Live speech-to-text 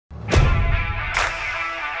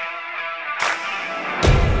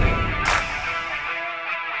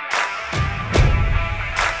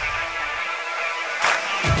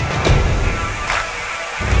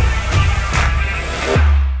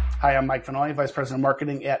I'm Mike Vanoy, Vice President of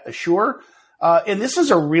Marketing at Assure. And this is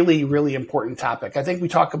a really, really important topic. I think we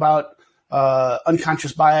talk about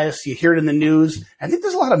unconscious bias. You hear it in the news. I think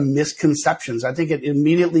there's a lot of misconceptions. I think it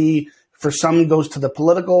immediately, for some, goes to the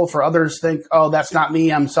political. For others, think, oh, that's not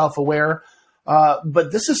me. I'm self-aware.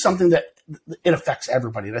 But this is something that it affects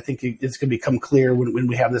everybody. And I think it's going to become clear when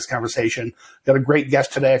we have this conversation. Got a great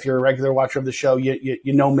guest today. If you're a regular watcher of the show, you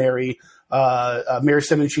know Mary. Mary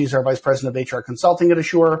Simmons, she's our Vice President of HR Consulting at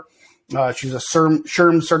Assure. She's a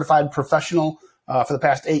SHRM certified professional. For the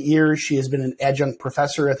past 8 years, she has been an adjunct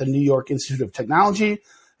professor at the New York Institute of Technology.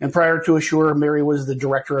 And prior to Assure, Mary was the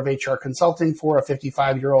director of HR consulting for a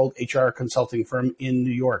 55-year-old HR consulting firm in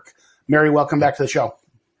New York. Mary, welcome back to the show.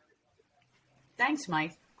 Thanks,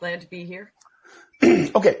 Mike. Glad to be here.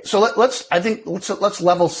 Okay, so let's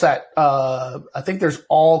level set. I think there's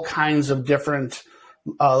all kinds of different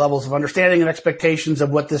levels of understanding and expectations of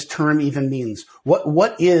what this term even means.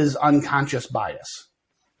 What is unconscious bias?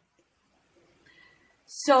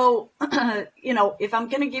 So, if I'm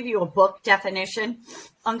going to give you a book definition,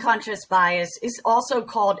 unconscious bias is also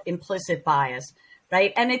called implicit bias,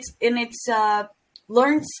 right? And it's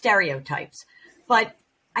learned stereotypes. But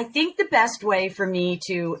I think the best way for me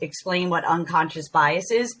to explain what unconscious bias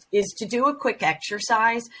is to do a quick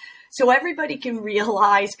exercise so everybody can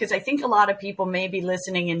realize, because I think a lot of people may be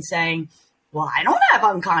listening and saying, well, I don't have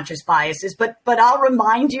unconscious biases, but I'll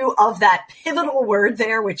remind you of that pivotal word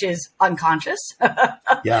there, which is unconscious.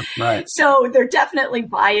 Yeah, right. So there are definitely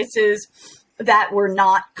biases that we're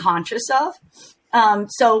not conscious of.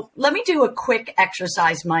 So let me do a quick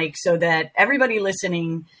exercise, Mike, so that everybody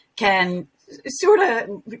listening can sort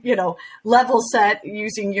of, level set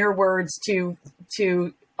using your words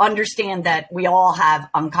to understand that we all have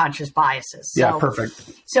unconscious biases. Yeah, perfect.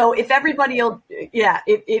 So if everybody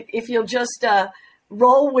if you'll just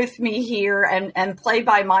roll with me here and play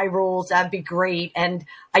by my rules, that'd be great. And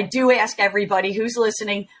I do ask everybody who's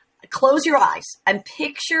listening, close your eyes and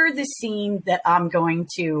picture the scene that I'm going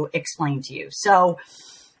to explain to you. So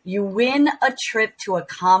you win a trip to a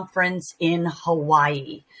conference in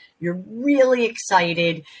Hawaii. You're really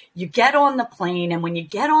excited. You get on the plane, and when you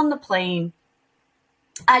get on the plane,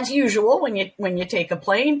 as usual, when you take a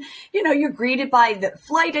plane, you're greeted by the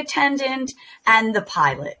flight attendant and the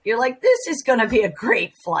pilot. You're like, this is going to be a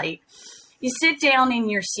great flight. You sit down in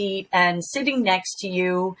your seat, and sitting next to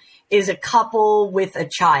you is a couple with a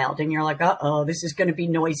child. And you're like, uh-oh, this is going to be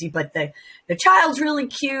noisy. But the child's really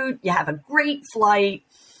cute. You have a great flight.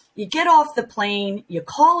 You get off the plane. You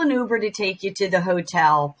call an Uber to take you to the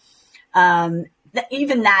hotel.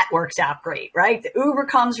 Even that works out great, right? The Uber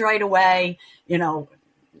comes right away,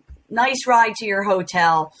 nice ride to your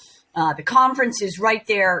hotel. The conference is right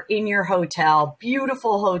there in your hotel,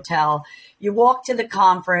 beautiful hotel. You walk to the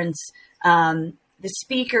conference. The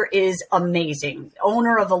speaker is amazing,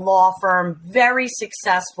 owner of a law firm, very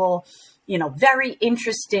successful, very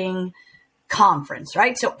interesting conference,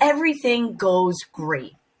 right? So everything goes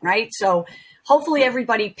great, right? So hopefully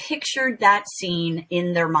everybody pictured that scene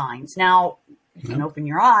in their minds. Now you can open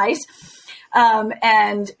your eyes.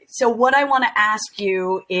 And so what I want to ask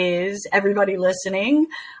you is, everybody listening,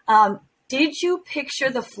 did you picture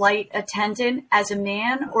the flight attendant as a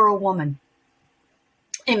man or a woman?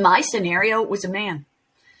 In my scenario, it was a man.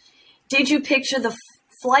 Did you picture the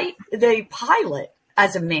pilot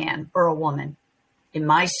as a man or a woman? In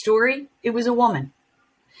my story, it was a woman.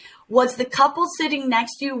 Was the couple sitting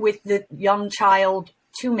next to you with the young child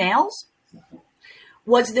two males?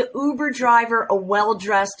 Was the Uber driver a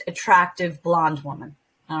well-dressed, attractive blonde woman?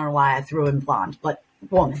 I don't know why I threw in blonde, but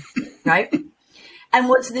woman, right? And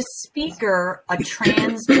was the speaker a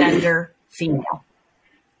transgender female?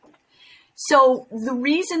 So the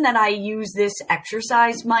reason that I use this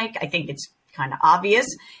exercise, Mike, I think it's kind of obvious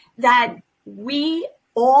that we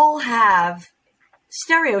all have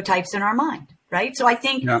stereotypes in our mind, right? So I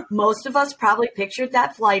think most of us probably pictured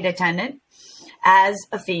that flight attendant as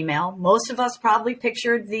a female. Most of us probably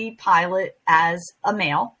pictured the pilot as a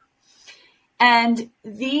male. And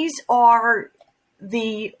these are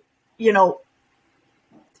the,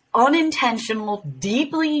 unintentional,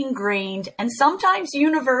 deeply ingrained, and sometimes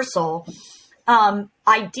universal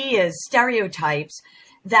ideas, stereotypes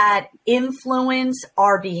that influence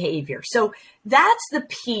our behavior. So that's the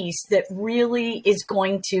piece that really is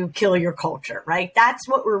going to kill your culture, right? That's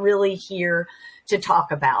what we're really here to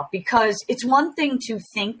talk about, because it's one thing to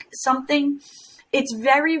think something. It's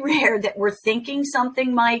very rare that we're thinking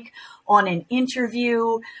something, Mike, on an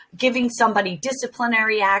interview, giving somebody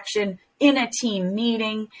disciplinary action in a team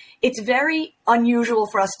meeting. It's very unusual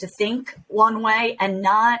for us to think one way and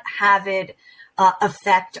not have it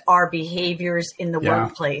affect our behaviors in the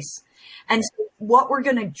workplace. And so what we're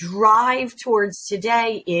going to drive towards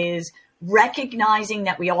today is recognizing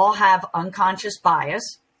that we all have unconscious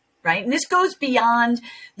bias, right? And this goes beyond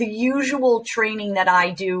the usual training that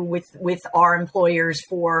I do with our employers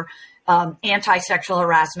for anti-sexual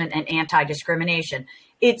harassment and anti-discrimination.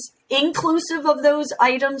 It's inclusive of those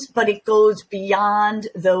items, but it goes beyond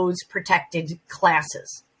those protected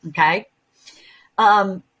classes, okay?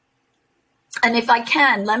 And if I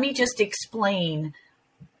can, let me just explain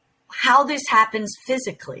how this happens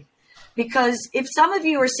physically. Because if some of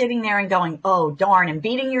you are sitting there and going, oh, darn, and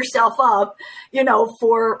beating yourself up,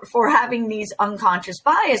 for having these unconscious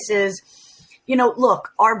biases,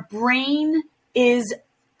 look, our brain is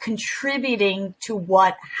contributing to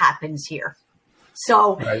what happens here.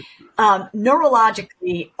 So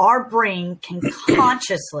neurologically, our brain can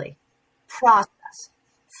consciously process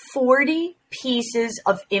 40 pieces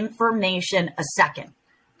of information a second.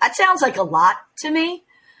 That sounds like a lot to me,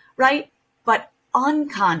 right? But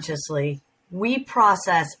unconsciously, we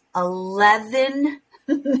process 11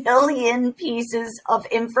 million pieces of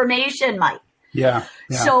information, Mike. Yeah.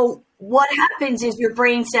 So what happens is your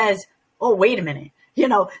brain says, oh, wait a minute,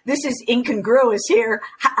 this is incongruous here.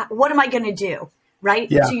 What am I going to do?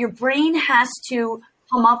 Right? Yeah. So your brain has to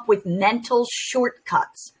come up with mental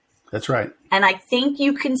shortcuts. That's right. And I think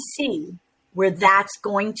you can see where that's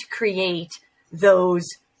going to create those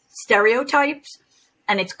stereotypes,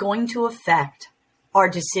 and it's going to affect our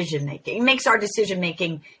decision making. It makes our decision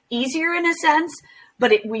making easier in a sense,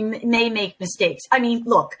 but we may make mistakes. I mean,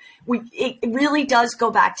 look, it really does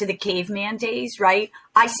go back to the caveman days, right?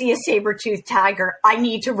 I see a saber-toothed tiger, I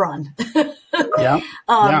need to run. And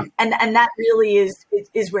that really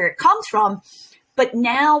is where it comes from. But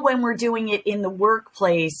now when we're doing it in the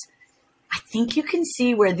workplace, I think you can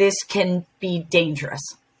see where this can be dangerous,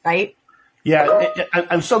 right? Yeah,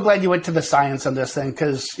 I'm so glad you went to the science on this thing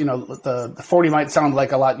because, the 40 might sound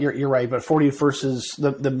like a lot. You're right, but 40 versus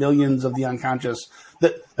the millions of the unconscious,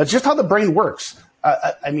 that's just how the brain works.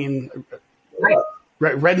 Read and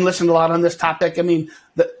listened a lot on this topic. I mean,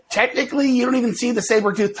 technically, you don't even see the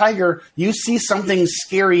saber-toothed tiger. You see something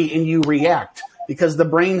scary and you react because the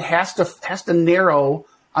brain has to narrow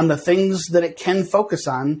on the things that it can focus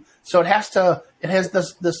on. So it has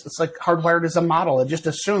this, it's like hardwired as a model. It just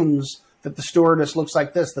assumes that the stewardess looks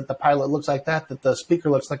like this, that the pilot looks like that the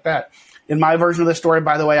speaker looks like that. In my version of the story,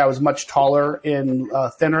 by the way, I was much taller and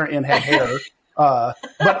thinner and had hair. But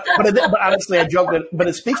honestly, I joke. But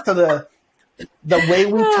it speaks to the way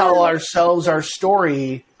we tell ourselves our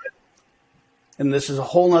story. And this is a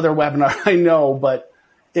whole nother webinar, I know, but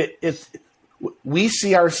we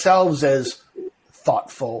see ourselves as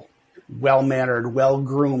thoughtful, well-mannered,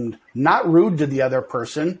 well-groomed, not rude to the other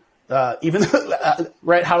person. Even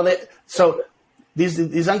right? How do they? So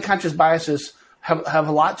these unconscious biases have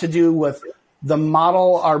a lot to do with the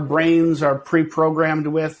model our brains are pre-programmed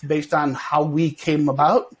with based on how we came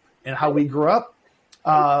about and how we grew up.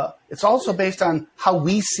 It's also based on how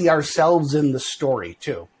we see ourselves in the story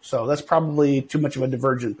too. So that's probably too much of a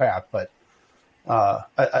divergent path, but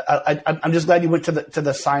I'm just glad you went to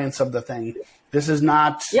the science of the thing. This is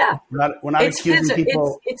not. Yeah. We're not accusing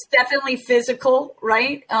people. It's definitely physical,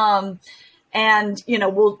 right? And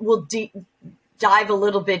we'll dive a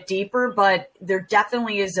little bit deeper, but there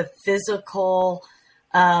definitely is a physical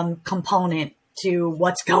component to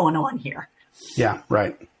what's going on here. Yeah.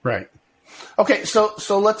 Right. Okay.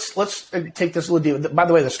 So let's take this a little deeper. By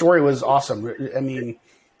the way, the story was awesome. I mean,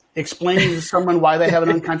 explaining to someone why they have an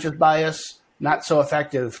unconscious bias, not so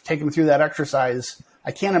effective. Take them through that exercise.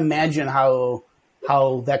 I can't imagine how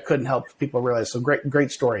that couldn't help people realize. So great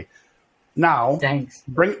story. Now, thanks.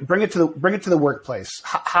 Bring it to the workplace.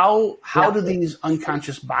 How do these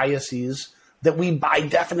unconscious biases that we by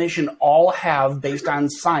definition all have based on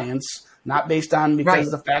science, not based on because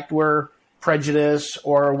of the fact we're prejudiced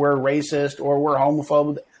or we're racist or we're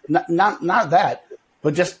homophobe, not that,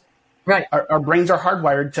 but just our brains are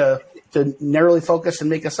hardwired to narrowly focus and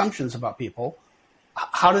make assumptions about people.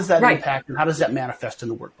 How does that impact and how does that manifest in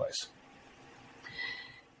the workplace?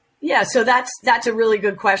 Yeah, so that's a really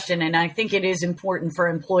good question, and I think it is important for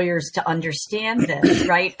employers to understand this,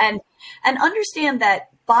 right? And understand that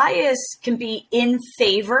bias can be in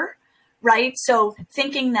favor, right? So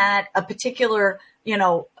thinking that a particular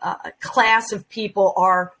class of people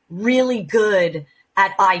are really good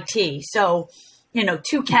at IT. So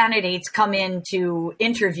two candidates come in to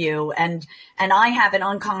interview, and I have an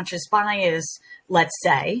unconscious bias, let's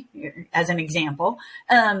say, as an example,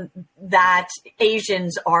 that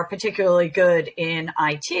Asians are particularly good in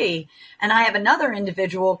IT. And I have another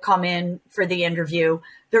individual come in for the interview.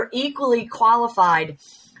 They're equally qualified,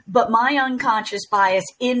 But my unconscious bias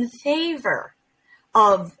in favor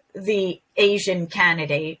of the Asian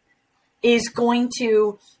candidate is going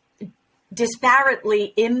to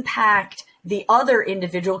disparately impact the other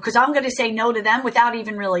individual, because I'm going to say no to them without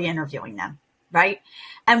even really interviewing them, right?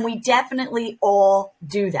 And we definitely all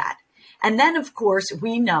do that. And then, of course,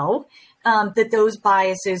 we know that those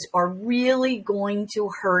biases are really going to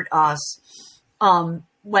hurt us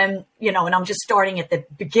when, and I'm just starting at the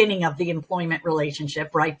beginning of the employment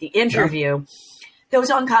relationship, right? The interview. Yeah. Those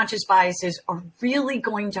unconscious biases are really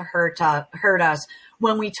going to hurt us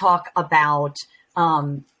when we talk about,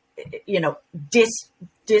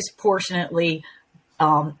 disproportionately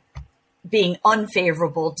being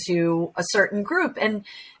unfavorable to a certain group. And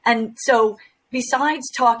so besides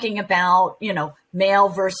talking about, male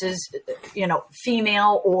versus,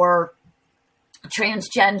 female or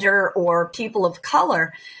transgender or people of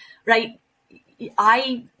color, right?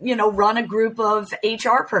 I, run a group of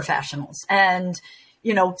HR professionals and,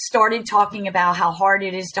 started talking about how hard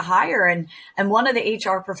it is to hire. And one of the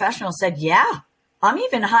HR professionals said, yeah, I'm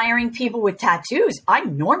even hiring people with tattoos. I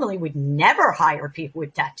normally would never hire people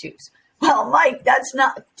with tattoos. Well, Mike,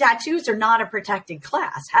 tattoos are not a protected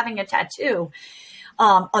class. Having a tattoo,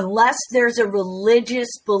 unless there's a religious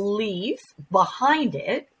belief behind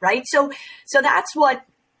it, right? So that's what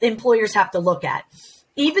employers have to look at.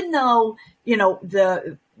 Even though,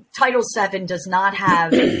 the Title VII does not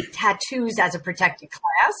have tattoos as a protected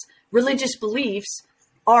class, religious beliefs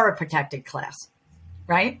are a protected class,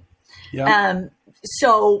 right? Yeah.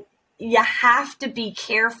 So you have to be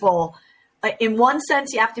careful. In one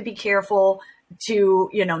sense, you have to be careful to,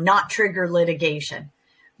 not trigger litigation.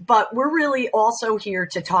 But we're really also here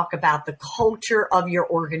to talk about the culture of your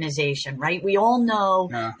organization, right? We all know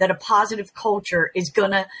that a positive culture is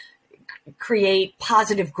going to create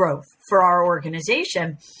positive growth for our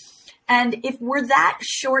organization. And if we're that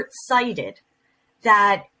short-sighted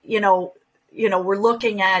that, we're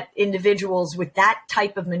looking at individuals with that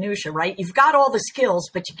type of minutia, right? You've got all the skills,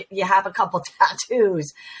 but you have a couple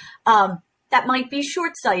tattoos. That might be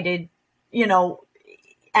short-sighted,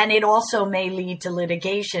 and it also may lead to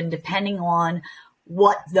litigation depending on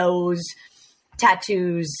what those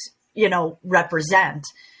tattoos, represent.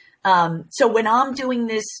 So when I'm doing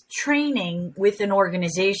this training with an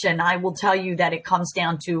organization, I will tell you that it comes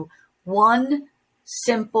down to one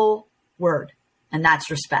simple word, and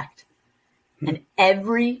that's respect. And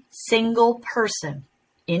every single person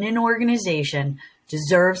in an organization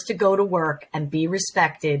deserves to go to work and be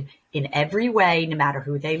respected in every way, no matter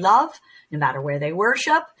who they love, no matter where they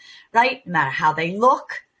worship, right? No matter how they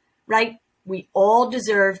look, right? We all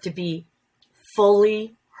deserve to be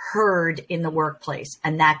fully heard in the workplace.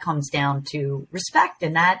 And that comes down to respect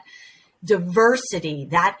and that diversity,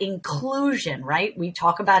 that inclusion, right? We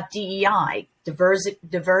talk about DEI,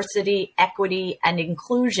 diversity, equity, and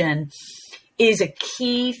inclusion is a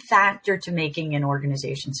key factor to making an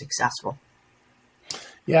organization successful.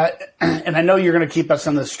 Yeah, and I know you're going to keep us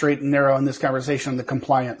on the straight and narrow in this conversation on the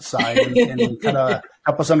compliance side and kind of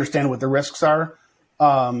help us understand what the risks are.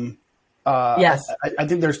 Yes. I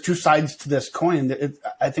think there's two sides to this coin.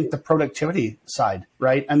 I think the productivity side,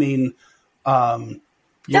 right? I mean,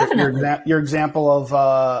 definitely. Your example of,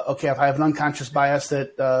 if I have an unconscious bias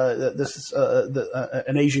that this is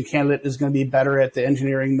an Asian candidate is going to be better at the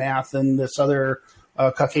engineering math than this other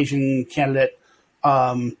Caucasian candidate.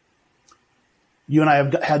 You and I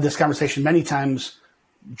have had this conversation many times.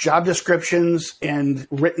 Job descriptions and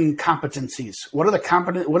written competencies. What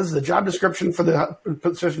is the job description for the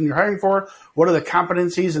position you're hiring for? What are the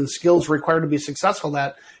competencies and skills required to be successful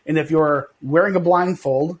at? And if you're wearing a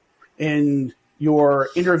blindfold and you're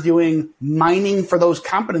interviewing, mining for those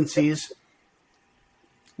competencies,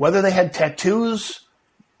 whether they had tattoos,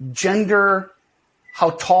 gender,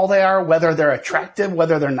 how tall they are, whether they're attractive,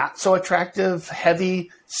 whether they're not so attractive, heavy,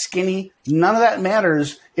 skinny, none of that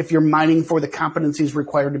matters if you're mining for the competencies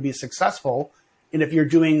required to be successful. And if you're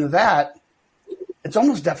doing that, it's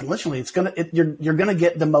almost definitionally, you're going to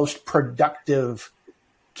get the most productive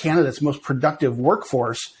candidates, most productive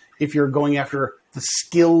workforce if you're going after the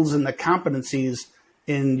skills and the competencies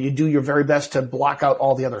and you do your very best to block out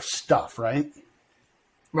all the other stuff, right?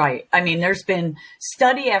 Right. I mean, there's been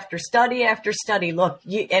study after study after study. Look,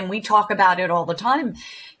 and we talk about it all the time,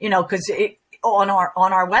 because on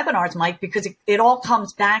our webinars, Mike, because it all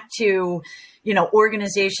comes back to,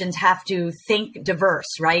 organizations have to think diverse,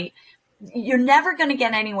 right? You're never going to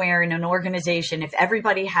get anywhere in an organization if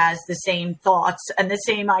everybody has the same thoughts and the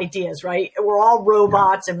same ideas, right? We're all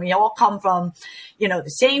robots and we all come from, the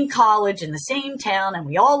same college and the same town and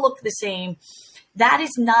we all look the same. that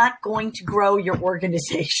is not going to grow your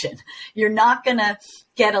organization. You're not going to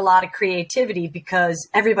get a lot of creativity because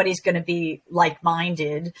everybody's going to be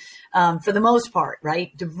like-minded for the most part,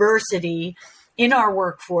 right? Diversity in our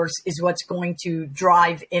workforce is what's going to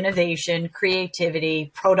drive innovation,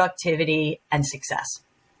 creativity, productivity, and success.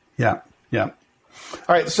 Yeah, yeah.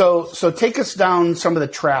 All right, so take us down some of the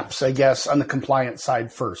traps, I guess, on the compliance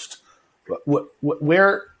side first.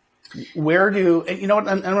 Where do, and you know what,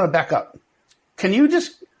 I'm going to back up. Can you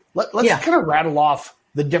just, let's kind of rattle off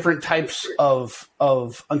the different types of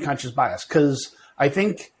unconscious bias? Because I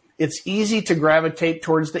think it's easy to gravitate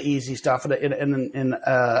towards the easy stuff. And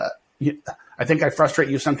I think I frustrate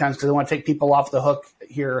you sometimes because I want to take people off the hook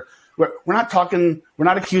here. We're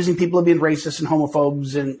not accusing people of being racist and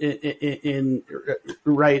homophobes and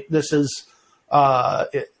right. This is,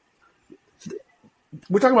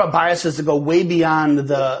 we're talking about biases that go way beyond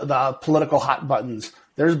the political hot buttons.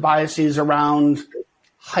 There's biases around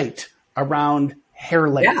height, around hair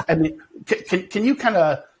length. Yeah. I mean, can you kind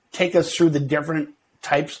of take us through the different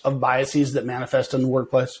types of biases that manifest in the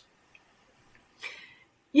workplace?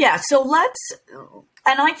 Yeah. So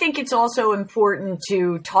and I think it's also important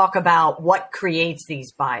to talk about what creates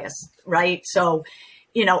these biases, right? So,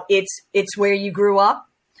 it's where you grew up.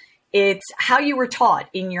 It's how you were taught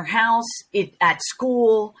in your house, at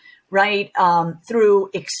school, right? Through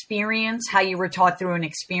experience, how you were taught through an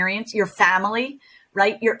experience, your family,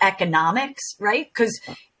 right? Your economics, right? Because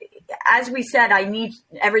as we said, I need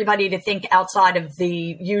everybody to think outside of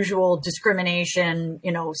the usual discrimination,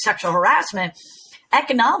 sexual harassment,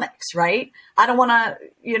 economics, right? I don't want to,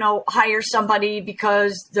 hire somebody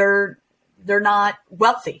because they're not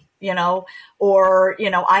wealthy, or,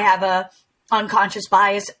 I have a unconscious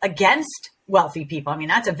bias against wealthy people. I mean,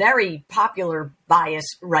 that's a very popular bias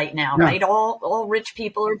right now, yeah. Right? All rich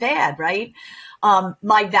people are bad, right?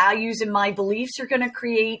 My values and my beliefs are going to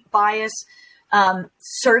create bias.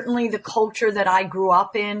 Certainly the culture that I grew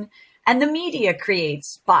up in and the media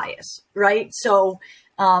creates bias, right? So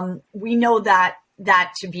we know that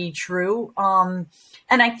to be true. And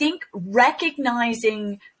I think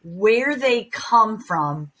recognizing where they come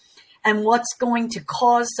from and what's going to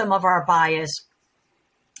cause some of our bias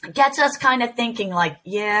gets us kind of thinking like,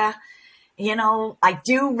 yeah, I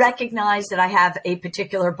do recognize that I have a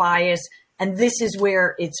particular bias and this is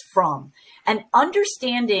where it's from. And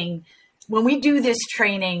understanding when we do this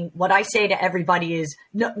training, what I say to everybody is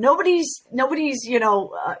nobody's here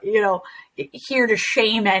to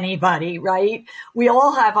shame anybody, right? We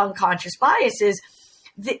all have unconscious biases.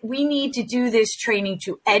 We need to do this training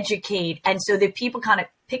to educate. And so that people kind of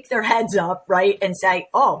pick their heads up, right? And say,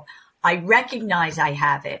 oh, I recognize I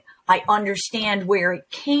have it. I understand where it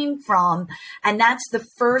came from. And that's the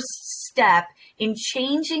first step in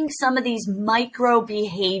changing some of these micro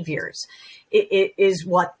behaviors. It is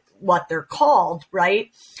what they're called,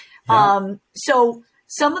 right? Yeah. So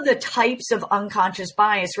some of the types of unconscious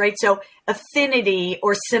bias, right? So affinity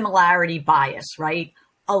or similarity bias, right?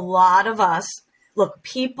 A lot of us, look,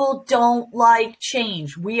 people don't like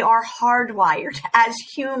change. We are hardwired as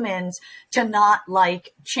humans to not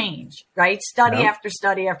like change, right? Study after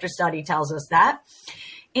study after study tells us that.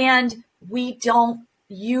 And we don't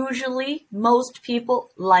usually, most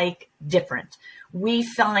people like different. We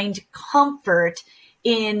find comfort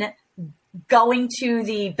in going to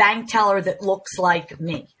the bank teller that looks like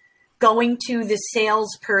me, going to the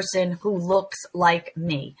salesperson who looks like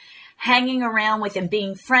me, hanging around with and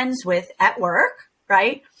being friends with at work,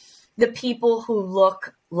 right? The people who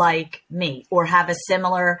look like me or have a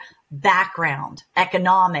similar background,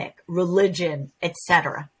 economic, religion,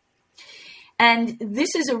 etc. And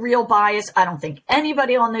this is a real bias. I don't think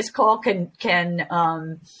anybody on this call can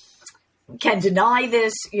deny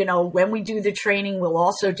this. When we do the training, we'll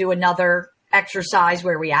also do another exercise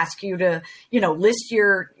where we ask you to, list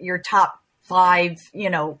your top 5,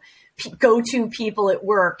 go-to people at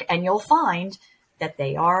work, and you'll find that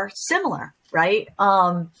they are similar, right?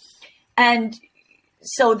 And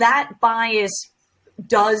so that bias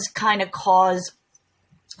does kind of cause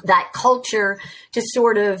that culture to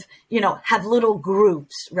sort of, have little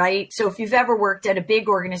groups, right? So if you've ever worked at a big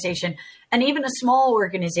organization and even a small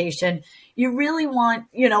organization, you really want,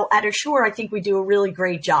 at Assure, I think we do a really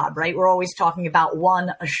great job, right? We're always talking about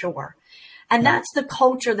one Assure. And that's the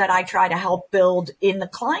culture that I try to help build in the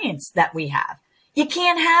clients that we have. You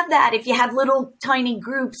can't have that if you have little tiny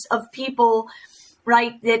groups of people,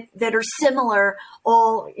 right, that are similar,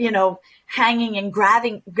 all, hanging and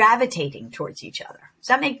gravitating towards each other. Does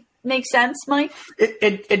that make sense, Mike?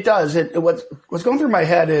 It does. What's going through my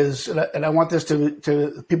head is, and I want this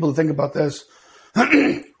to people to think about this.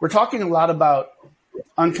 We're talking a lot about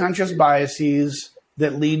unconscious biases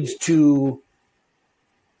that leads to,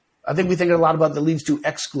 I think we think a lot about that leads to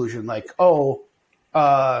exclusion. Like,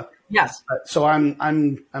 yes. So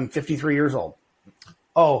I'm 53 years old.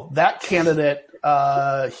 Oh, that candidate,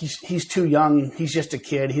 he's too young. He's just a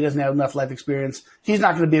kid. He doesn't have enough life experience. He's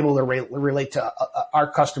not going to be able to relate to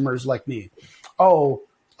our customers like me. Oh,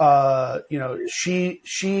 she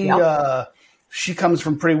comes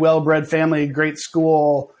from pretty well-bred family, great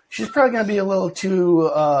school. She's probably going to be a little too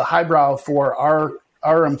highbrow for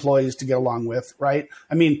our employees to get along with, right?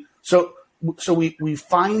 I mean, so we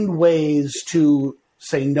find ways to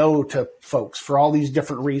say no to folks for all these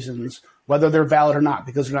different reasons, whether they're valid or not,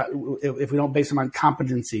 because if we don't base them on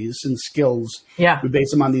competencies and skills, we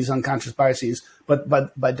base them on these unconscious biases. But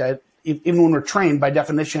even when we're trained, by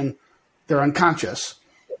definition, they're unconscious.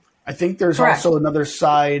 I think there's also another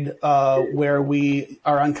side where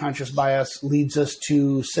our unconscious bias leads us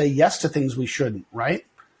to say yes to things we shouldn't, right?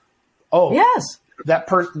 Oh, yes. That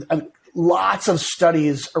person. Lots of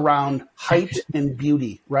studies around height and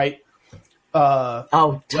beauty, right?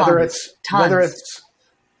 Tons. Whether it's.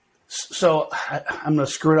 So I'm going to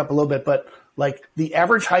screw it up a little bit, but like the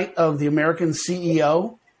average height of the American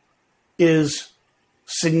CEO is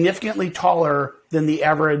significantly taller than the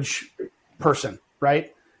average person,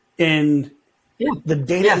 right? And the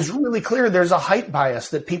data is really clear. There's a height bias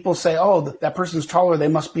that people say, oh, that person's taller, they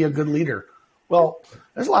must be a good leader. Well,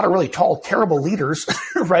 there's a lot of really tall, terrible leaders,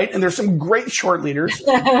 right? And there's some great short leaders.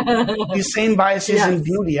 These same biases in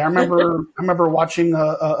beauty. I remember watching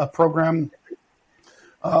a program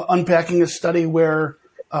unpacking a study where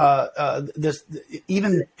this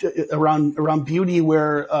even around beauty,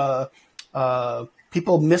 where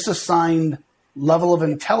people misassigned level of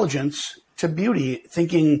intelligence to beauty,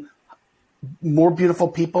 thinking more beautiful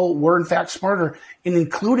people were in fact smarter, and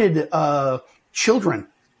included children,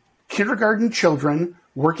 kindergarten children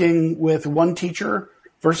working with one teacher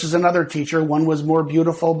versus another teacher. One was more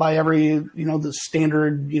beautiful by every, the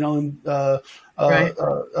standard,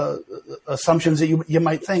 assumptions that you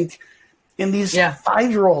might think. And these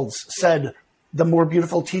 5-year-olds said the more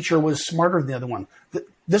beautiful teacher was smarter than the other one.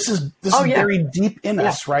 This is very deep in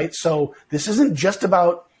us, right? So this isn't just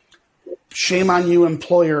about shame on you,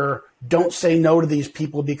 employer. Don't say no to these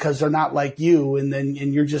people because they're not like you, and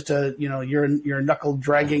you're just you're a knuckle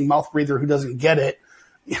dragging mouth breather who doesn't get it.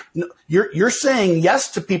 You're saying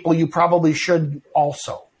yes to people you probably should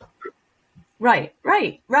also. Right.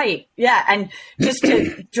 Yeah. And just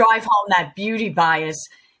to drive home that beauty bias,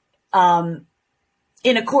 in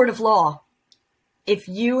a court of law, if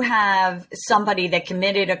you have somebody that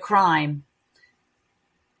committed a crime,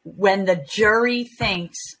 when the jury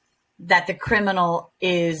thinks that the criminal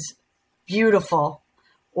is beautiful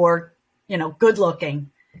or, good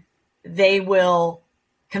looking, they will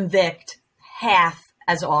convict half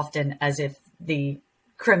as often as if the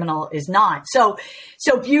criminal is not. So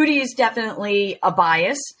beauty is definitely a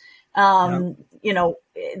bias. There's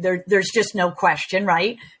just no question,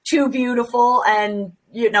 right? Too beautiful and,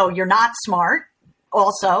 you're not smart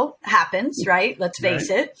also happens, right? Let's face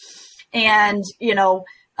it. And,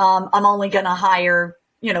 I'm only going to hire,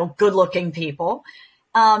 good looking people.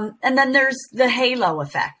 And then there's the halo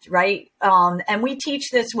effect, right? And we teach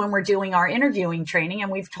this when we're doing our interviewing training,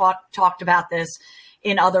 and we've talked about this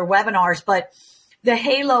in other webinars, but the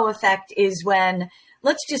halo effect is when,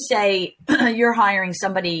 let's just say you're hiring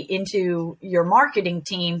somebody into your marketing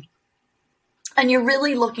team and you're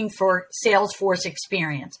really looking for Salesforce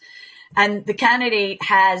experience. And the candidate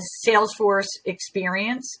has Salesforce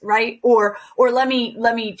experience, right? Or let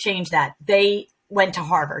me change that. They went to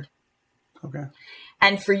Harvard. Okay.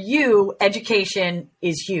 And for you, education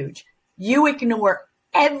is huge. You ignore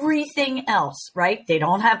everything else, right? They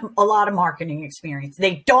don't have a lot of marketing experience.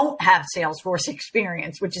 They don't have Salesforce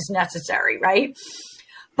experience, which is necessary, right?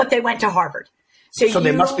 But they went to Harvard. So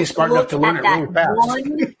they must be smart enough to learn it really fast.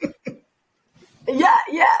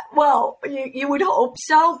 Yeah. Well, you would hope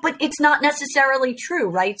so, but it's not necessarily true,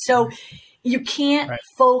 right? So you can't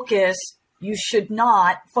focus, you should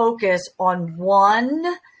not focus on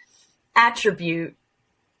one attribute,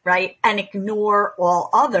 right? And ignore all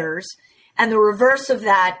others. And the reverse of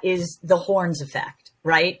that is the horns effect,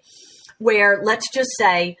 right? Where let's just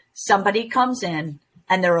say somebody comes in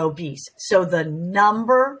and they're obese. So the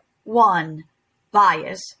number one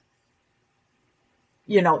bias,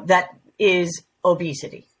 that is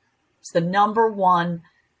obesity. It's the number one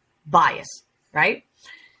bias, right?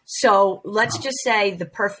 So let's just say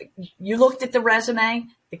you looked at the resume,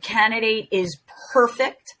 the candidate is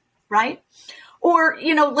perfect, right? Or,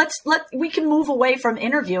 we can move away from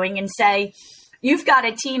interviewing and say, you've got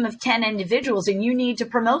a team of 10 individuals and you need to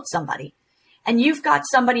promote somebody. And you've got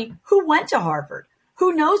somebody who went to Harvard,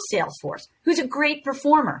 who knows Salesforce, who's a great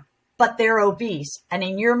performer, but they're obese. And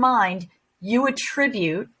in your mind, you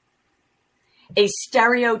attribute a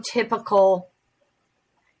stereotypical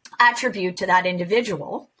attribute to that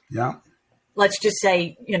individual. Yeah. Let's just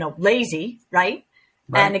say, lazy, right?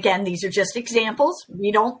 And again, these are just examples.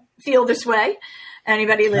 We don't feel this way,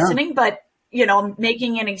 anybody listening, but, I'm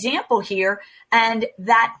making an example here. And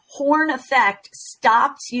that horn effect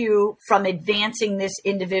stops you from advancing this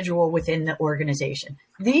individual within the organization.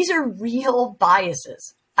 These are real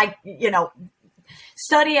biases.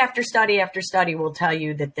 Study after study after study will tell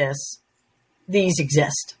you that these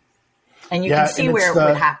exist. And you can see where it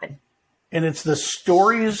would happen. And it's the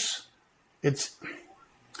stories, it's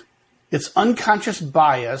unconscious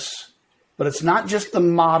bias, but it's not just the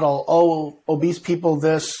model, obese people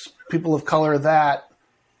this, people of color that,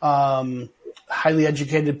 highly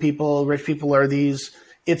educated people, rich people are these.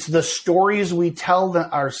 It's the stories we tell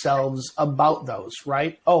ourselves about those,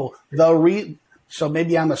 right? So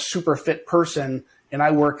maybe I'm a super fit person and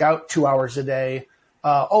I work out 2 hours a day.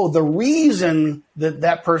 The reason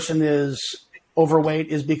that person is overweight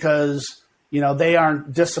is because, they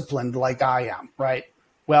aren't disciplined like I am, right?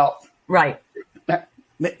 Well, right.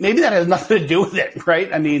 Maybe that has nothing to do with it,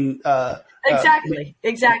 right? I mean, Exactly.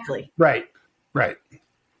 Right.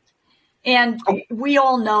 And we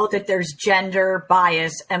all know that there's gender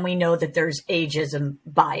bias and we know that there's ageism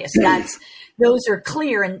bias. Those are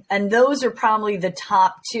clear. And those are probably the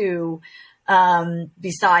top two,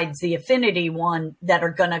 besides the affinity one, that are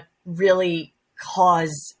going to really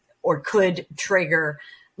cause or could trigger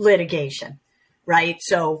litigation, right?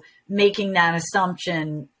 So making that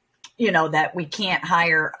assumption, that we can't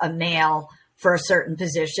hire a male for a certain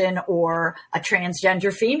position or a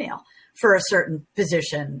transgender female for a certain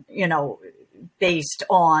position, based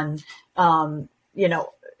on,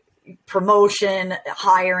 promotion,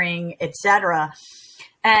 hiring, etc.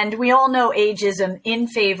 And we all know ageism in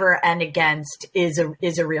favor and against is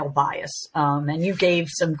a real bias. And you gave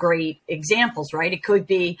some great examples, right? It could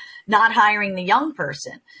be not hiring the young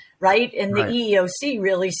person, right? And the EEOC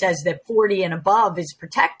really says that 40 and above is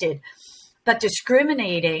protected, but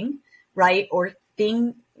discriminating, right, or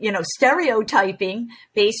being, stereotyping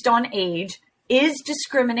based on age is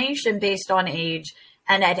discrimination based on age.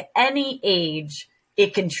 And at any age,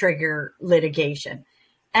 it can trigger litigation.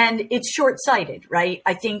 And it's short-sighted, right?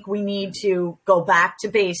 I think we need to go back to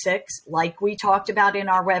basics, like we talked about in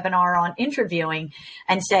our webinar on interviewing,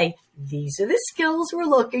 and say, these are the skills we're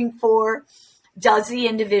looking for. Does the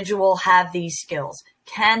individual have these skills?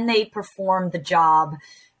 Can they perform the job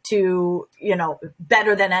to,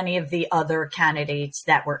 better than any of the other candidates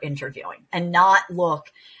that we're interviewing, and not look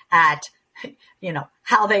at,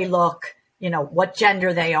 how they look, what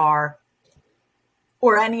gender they are,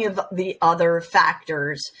 or any of the other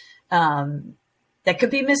factors that could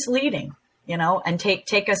be misleading, and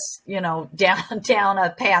take us, down a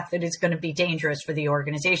path that is going to be dangerous for the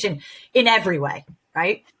organization in every way,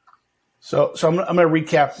 right? So I'm going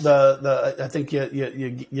to recap I think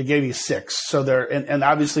you gave me 6. So there, and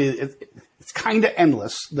obviously it's kind of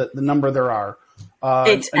endless, the number there are.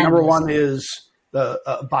 Number one is the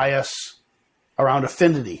bias around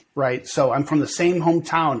affinity, right? So I'm from the same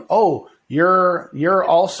hometown. Oh, you're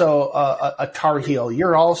also a Tar Heel.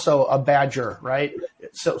 You're also a Badger, right?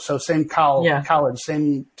 So same college,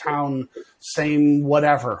 same town, same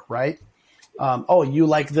whatever, right? You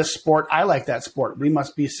like this sport. I like that sport. We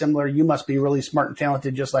must be similar. You must be really smart and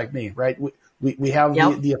talented, just like me, right? We have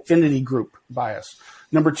the affinity group bias.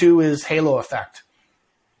 Number 2 is halo effect.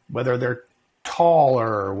 Whether they're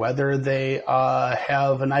taller, whether they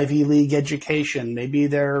have an Ivy League education, maybe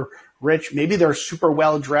they're rich, maybe they're super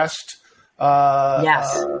well dressed.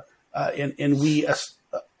 And we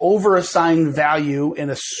over-assign value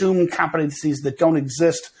and assume competencies that don't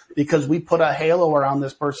exist because we put a halo around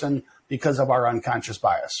this person because of our unconscious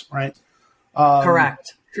bias, right?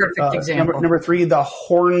 Correct. Perfect example. Number 3, the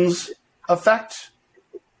horns effect.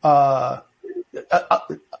 You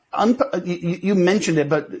mentioned it,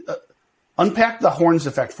 but unpack the horns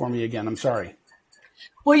effect for me again. I'm sorry.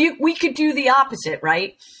 Well, we could do the opposite,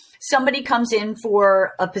 right? Somebody comes in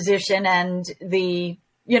for a position and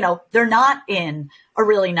they're not in a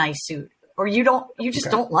really nice suit, or you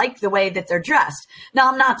just don't like the way that they're dressed.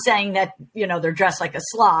 Now, I'm not saying that, they're dressed like a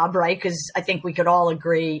slob, right? Because I think we could all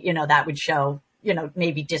agree, that would show,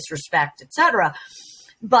 maybe disrespect, etc.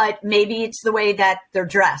 But maybe it's the way that they're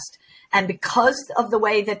dressed. And because of the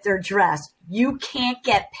way that they're dressed, you can't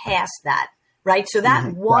get past that, right? So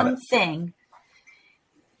that one thing,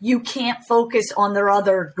 you can't focus on their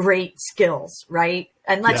other great skills, right?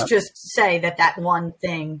 And let's just say that one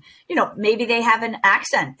thing, maybe they have an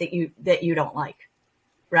accent that you don't like,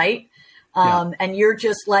 right? And you're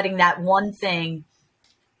just letting that one thing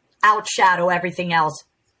outshadow everything else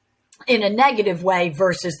in a negative way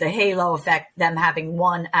versus the halo effect, them having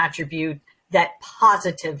one attribute that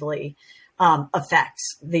positively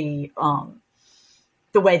affects the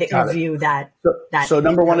way that you view that. So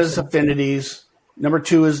number one is affinities. Number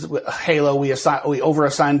two is halo. We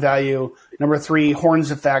over-assign value. Number three,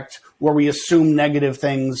 Horn's effect, where we assume negative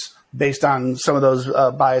things based on some of those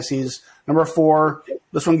biases. Number four,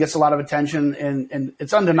 this one gets a lot of attention, and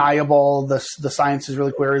it's undeniable. The science is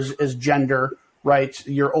really clear. Is gender, right?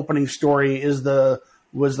 Your opening story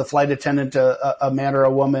was the flight attendant a man or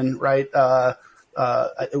a woman, right?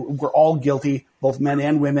 We're all guilty, both men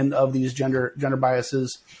and women, of these gender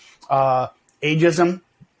biases. Ageism.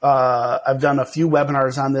 I've done a few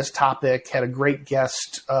webinars on this topic, had a great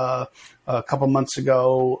guest a couple months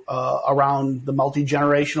ago around the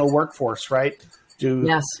multi-generational workforce, right?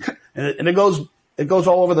 Yes. And it goes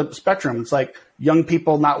all over the spectrum. It's like young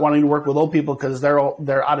people not wanting to work with old people because they're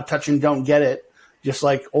out of touch and don't get it. Just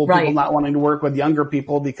like old people not wanting to work with younger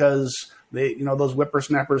people because they, those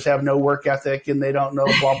whippersnappers have no work ethic and they don't know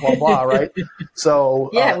blah, blah, blah, right?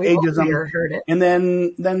 So ageism, heard it. And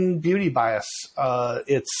then beauty bias.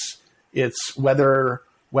 It's whether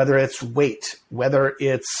it's weight, whether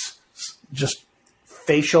it's just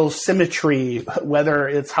facial symmetry, whether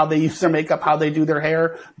it's how they use their makeup, how they do their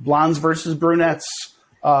hair, blondes versus brunettes,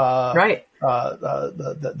 the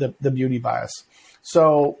beauty bias.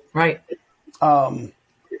 So,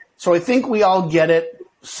 so I think we all get it.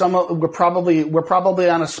 We're probably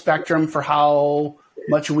on a spectrum for how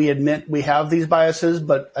much we admit we have these biases,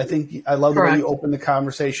 but I think I love the way you open the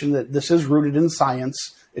conversation that this is rooted in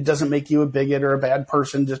science. It doesn't make you a bigot or a bad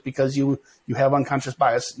person just because you have unconscious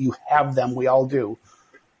bias. You have them. We all do.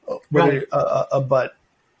 But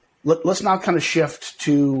let's now kind of shift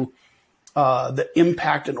to the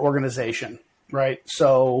impact in organization, right?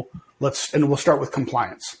 So we'll start with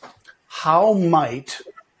compliance. How might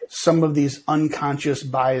some of these unconscious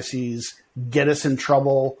biases get us in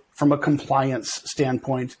trouble from a compliance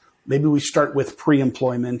standpoint? Maybe we start with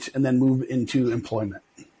pre-employment and then move into employment.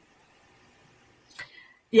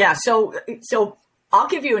 Yeah. So I'll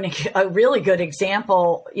give you a really good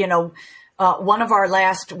example. One of our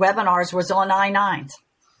last webinars was on I-9s,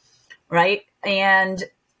 right? And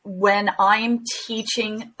when I'm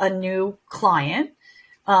teaching a new client,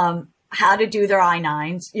 how to do their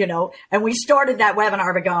I-9s, and we started that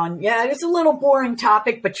webinar by going, it's a little boring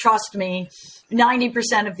topic, but trust me,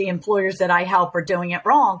 90% of the employers that I help are doing it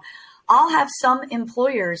wrong. I'll have some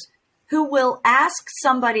employers who will ask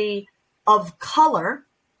somebody of color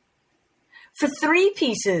for 3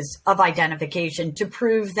 pieces of identification to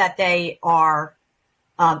prove that they are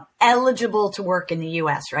eligible to work in the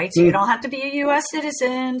U.S., right? So you don't have to be a U.S.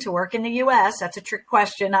 citizen to work in the U.S. That's a trick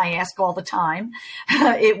question I ask all the time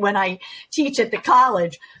when I teach at the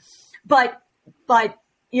college. But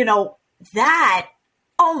that,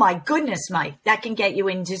 oh my goodness, Mike, that can get you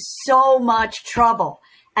into so much trouble.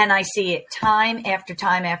 And I see it time after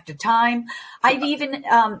time after time. I've even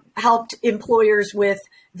helped employers with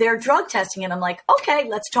their drug testing. And I'm like, okay,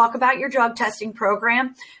 let's talk about your drug testing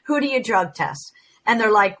program. Who do you drug test? And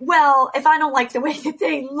they're like, well, if I don't like the way that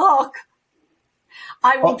they look,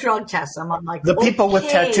 I will drug test them. I'm like, the people with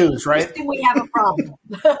tattoos, right? We have a problem.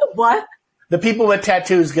 What? The people with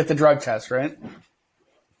tattoos get the drug test, right?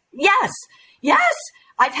 Yes.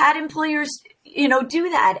 I've had employers, do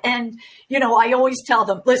that. And, I always tell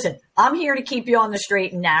them, listen, I'm here to keep you on the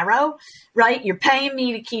straight and narrow, right? You're paying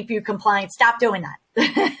me to keep you compliant. Stop doing that.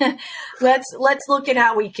 Let's look at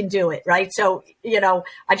how we can do it, right? So,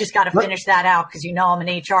 I just got to finish that out because I'm an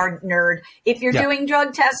HR nerd. If you're doing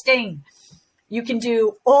drug testing, you can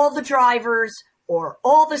do all the drivers or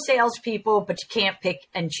all the salespeople, but you can't pick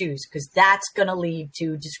and choose because that's going to lead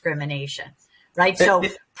to discrimination, right? So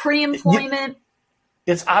pre-employment.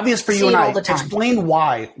 It's obvious for you and I. Explain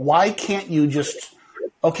why. Why can't you just,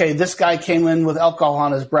 this guy came in with alcohol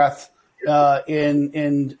on his breath,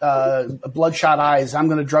 in bloodshot eyes. I'm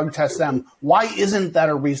going to drug test them. Why isn't that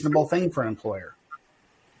a reasonable thing for an employer?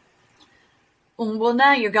 Well,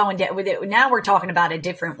 now you're going to, with it. Now we're talking about a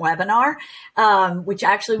different webinar, which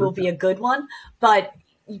actually will be a good one. But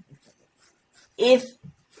if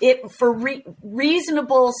for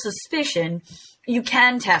reasonable suspicion, you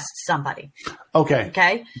can test somebody.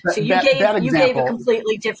 Okay. So you gave a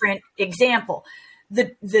completely different example.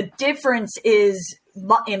 The difference is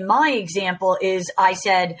in my example is I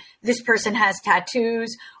said, this person has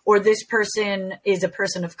tattoos or this person is a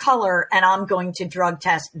person of color and I'm going to drug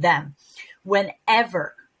test them.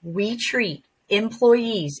 Whenever we treat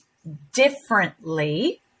employees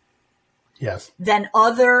differently than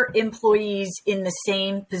other employees in the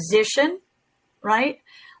same position, right?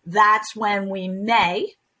 That's when we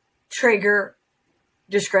may trigger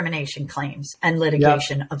discrimination claims and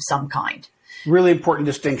litigation of some kind. Really important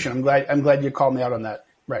distinction. I'm glad you called me out on that.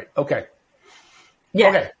 Right. Okay. Yeah.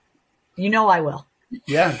 Okay. You know I will.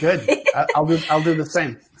 Yeah. Good. I'll do the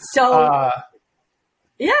same. So.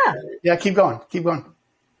 Yeah. Keep going. Keep going.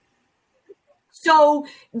 So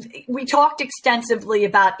we talked extensively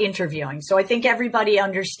about interviewing. So I think everybody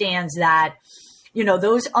understands that,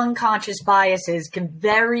 those unconscious biases can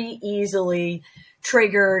very easily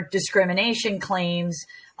trigger discrimination claims.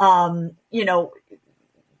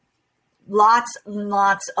 Lots and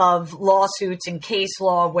lots of lawsuits and case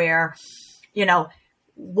law where,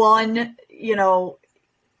 one,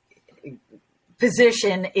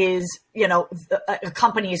 position is, a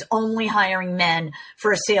company is only hiring men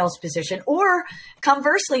for a sales position, or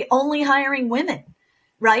conversely, only hiring women,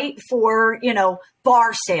 right? For,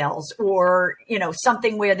 bar sales or,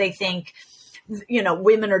 something where they think,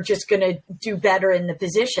 women are just going to do better in the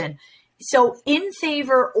position. So in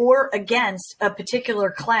favor or against a particular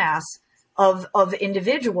class of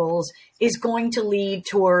individuals is going to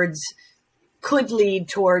could lead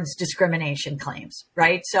towards discrimination claims,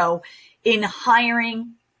 right? So in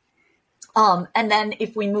hiring, and then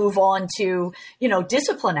if we move on to,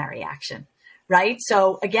 disciplinary action, right?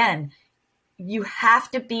 So again, you have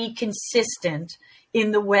to be consistent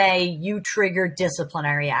in the way you trigger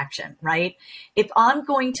disciplinary action, right? If I'm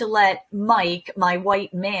going to let Mike, my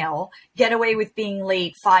white male, get away with being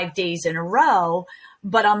late 5 days in a row,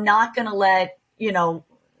 but I'm not going to let,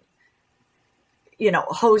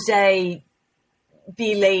 Jose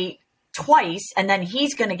be late twice, and then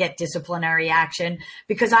he's going to get disciplinary action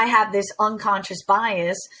because I have this unconscious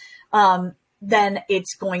bias, then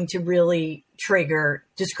it's going to really trigger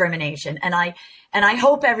discrimination. And I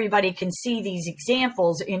hope everybody can see these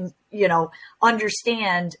examples in,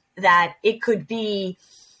 understand that it could be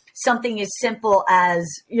something as simple as,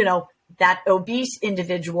 that obese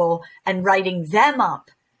individual and writing them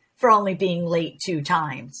up for only being late 2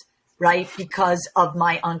 times, right? Because of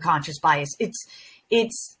my unconscious bias.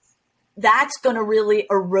 That's going to really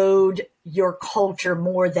erode your culture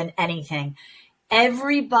more than anything.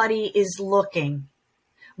 Everybody is looking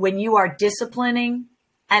when you are disciplining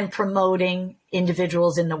and promoting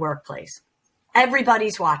individuals in the workplace.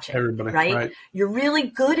 Everybody's watching, right? Your really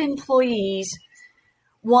good employees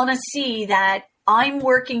want to see that I'm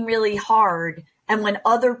working really hard. And when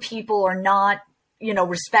other people are not,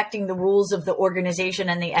 respecting the rules of the organization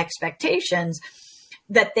and the expectations,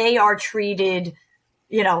 that they are treated,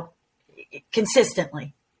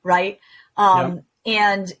 consistently, right?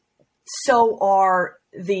 And so are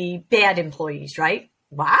the bad employees, right?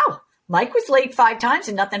 Wow, Mike was late 5 times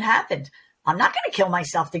and nothing happened. I'm not going to kill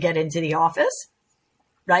myself to get into the office,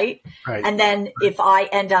 right? And then if I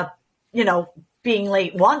end up, being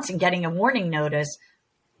late once and getting a warning notice,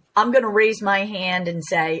 I'm going to raise my hand and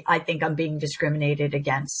say, I think I'm being discriminated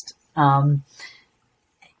against. And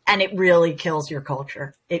it really kills your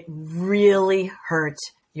culture. It really hurts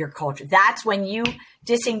your culture. That's when you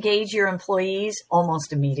disengage your employees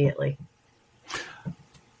almost immediately.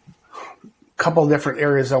 Couple of different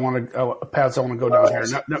areas paths I want to go down here.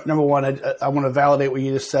 Number one, I want to validate what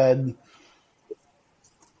you just said.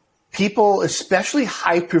 People, especially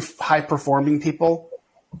high performing people,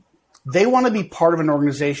 they want to be part of an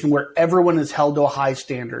organization where everyone is held to a high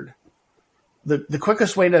standard. The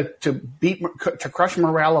quickest way to crush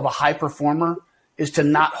morale of a high performer is to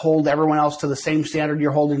not hold everyone else to the same standard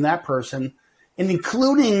you're holding that person, and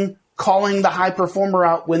including calling the high performer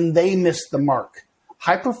out when they miss the mark.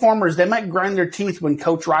 High performers, they might grind their teeth when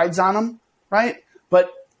coach rides on them, right?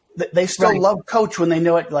 But they still love coach when they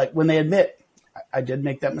know it, like when they admit, I did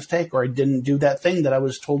make that mistake or I didn't do that thing that I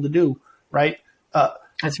was told to do, right? That's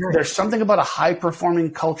right. There's something about a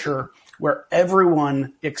high-performing culture where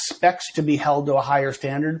everyone expects to be held to a higher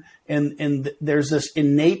standard, and there's this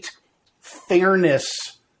innate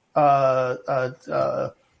fairness antenna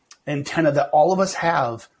that all of us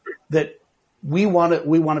have that we want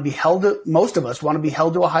to be held to. Most of us want to be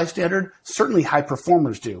held to a high standard. Certainly, high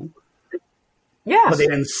performers do. Yes. But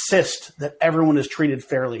they insist that everyone is treated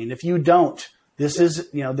fairly, and if you don't,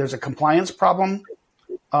 there's a compliance problem.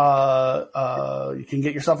 You can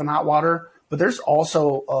get yourself in hot water, but there's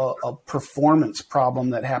also a performance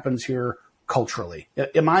problem that happens here culturally.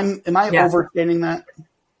 Am I overstating that?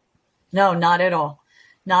 No, not at all.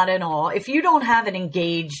 Not at all. If you don't have an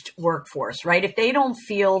engaged workforce, right? If they don't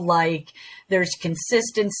feel like there's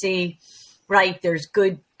consistency, right? There's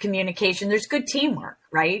good communication, there's good teamwork,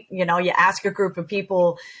 right? You ask a group of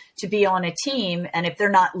people to be on a team, and if they're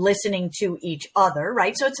not listening to each other,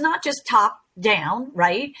 right? So it's not just top down,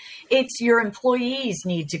 right? It's your employees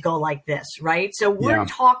need to go like this, right? So we're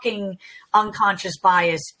talking unconscious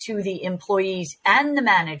bias to the employees and the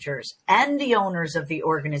managers and the owners of the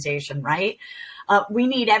organization, right? We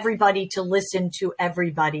need everybody to listen to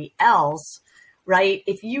everybody else, right?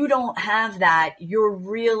 If you don't have that, you're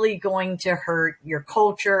really going to hurt your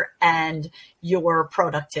culture and your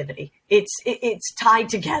productivity. It's tied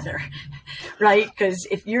together, right? Because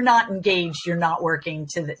if you're not engaged, you're not working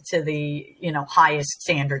to the highest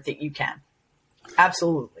standard that you can.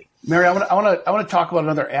 Absolutely. Mary, I want to talk about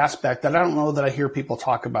another aspect that I don't know that I hear people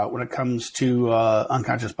talk about when it comes to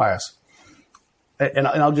unconscious bias. And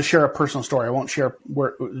I'll just share a personal story. I won't share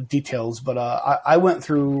details, but I went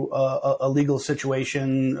through a legal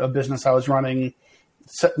situation, a business I was running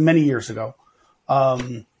many years ago.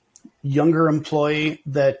 Younger employee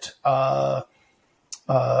that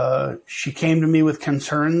she came to me with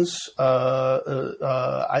concerns.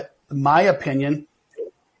 My opinion,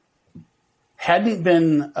 hadn't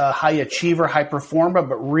been a high achiever, high performer,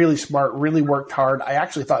 but really smart, really worked hard. I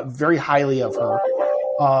actually thought very highly of her.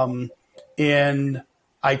 And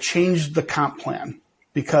I changed the comp plan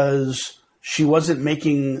because she wasn't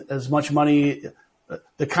making as much money.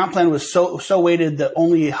 The comp plan was so weighted that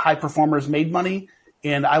only high performers made money,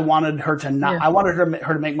 and I wanted her to not. Yeah. I wanted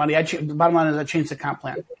her to make money. The bottom line is I changed the comp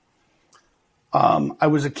plan. I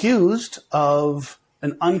was accused of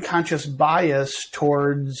an unconscious bias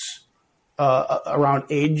towards around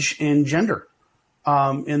age and gender,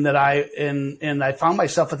 in that I found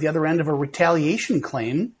myself at the other end of a retaliation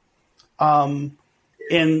claim.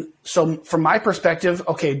 And so from my perspective,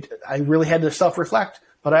 okay, I really had to self-reflect,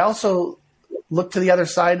 but I also looked to the other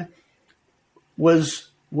side. Does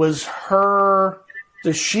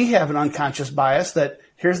she have an unconscious bias that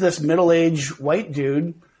here's this middle-aged white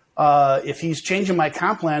dude, if he's changing my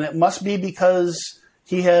comp plan, it must be because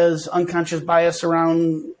he has unconscious bias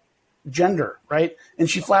around gender, right? And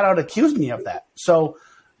she flat out accused me of that. So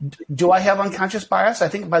do I have unconscious bias? I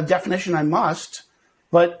think by definition I must,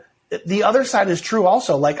 but the other side is true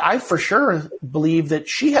also. Like, I for sure believe that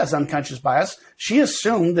she has unconscious bias. She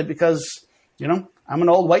assumed that because, I'm an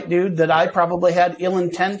old white dude, that I probably had ill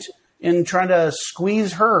intent in trying to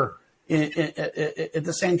squeeze her at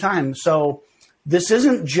the same time. So this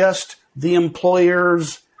isn't just the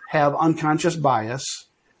employers have unconscious bias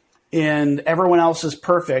and everyone else is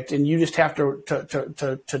perfect and you just have to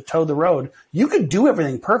toe the road. You could do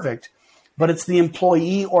everything perfect, but it's the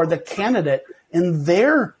employee or the candidate and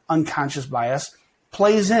their unconscious bias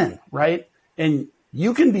plays in, right? And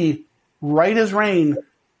you can be right as rain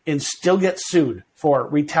and still get sued for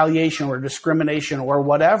retaliation or discrimination or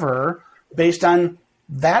whatever based on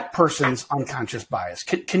that person's unconscious bias.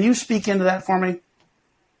 Can you speak into that for me?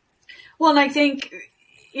 Well, and I think,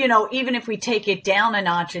 even if we take it down a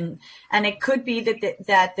notch, and it could be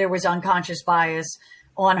that there was unconscious bias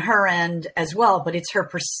on her end as well, but it's her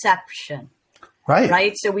perception.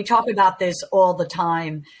 Right. So we talk about this all the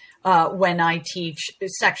time when I teach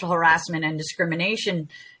sexual harassment and discrimination.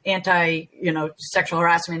 Sexual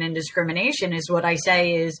harassment and discrimination is what I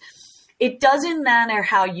say is it doesn't matter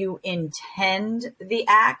how you intend the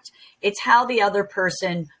act. It's how the other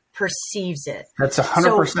person perceives it. That's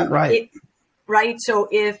 100% right. Right. So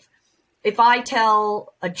if I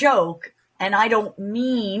tell a joke and I don't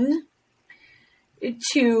mean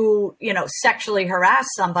to, sexually harass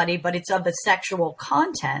somebody, but it's of a sexual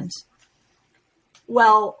content,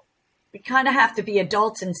 well, we kind of have to be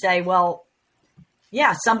adults and say, well,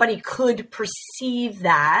 yeah, somebody could perceive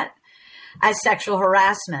that as sexual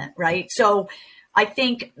harassment, right? So I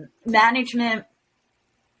think management,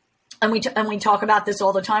 and we talk about this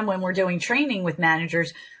all the time when we're doing training with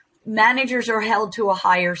managers are held to a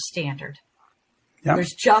higher standard. Yep.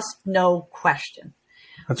 There's just no question.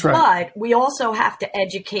 That's right. But we also have to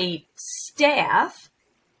educate staff,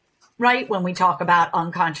 right? When we talk about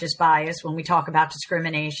unconscious bias, when we talk about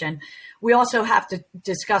discrimination, we also have to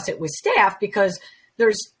discuss it with staff because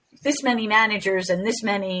there's this many managers and this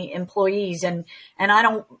many employees. And I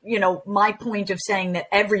don't, my point of saying that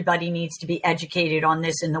everybody needs to be educated on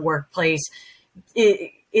this in the workplace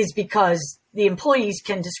is because the employees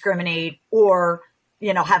can discriminate or,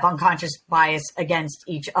 have unconscious bias against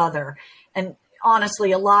each other. And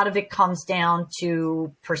honestly, a lot of it comes down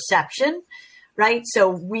to perception, right? So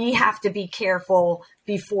we have to be careful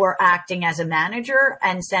before acting as a manager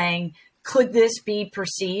and saying, could this be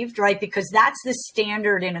perceived, right? Because that's the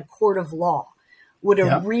standard in a court of law. Would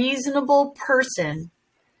a reasonable person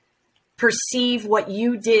perceive what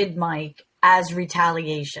you did, Mike, as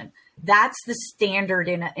retaliation? That's the standard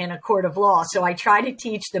in a court of law. So I try to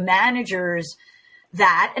teach the managers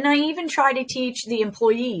that, and I even try to teach the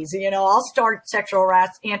employees. I'll start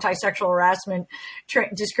anti-sexual harassment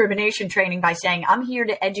discrimination training by saying, I'm here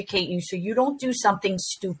to educate you so you don't do something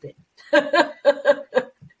stupid.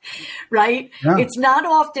 Right? Yeah. It's not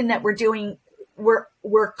often that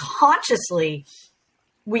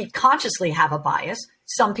we consciously have a bias.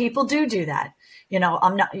 Some people do that.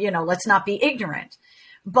 Let's not be ignorant.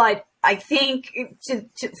 But I think to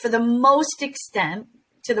the most extent,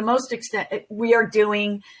 we are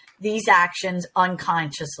doing these actions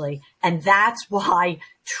unconsciously. And that's why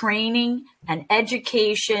training and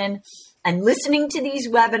education and listening to these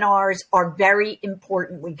webinars are very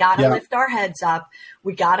important. We got to lift our heads up.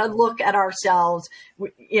 We got to look at ourselves,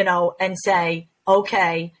 and say,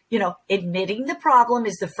 okay, admitting the problem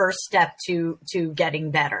is the first step to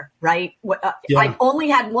getting better, right? I've only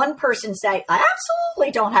had one person say, I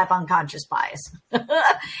absolutely don't have unconscious bias,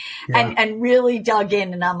 and really dug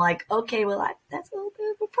in. And I'm like, okay, well, that's a little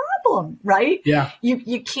bit of a problem, right? Yeah.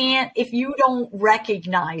 You can't, if you don't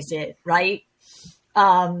recognize it, right?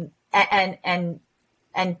 And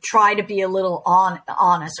try to be a little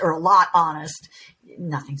honest or a lot honest,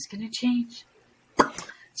 nothing's going to change.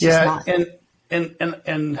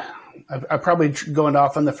 And I'm probably going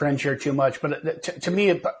off on the fringe here too much, but to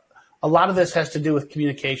me, a lot of this has to do with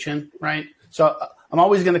communication, right? So I'm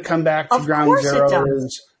always going to come back to ground zero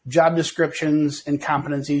is job descriptions and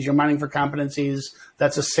competencies. You're mining for competencies.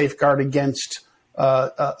 That's a safeguard against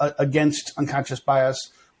unconscious bias.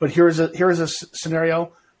 But here's a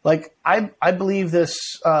scenario. Like I believe this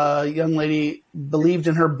young lady believed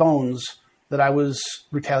in her bones that I was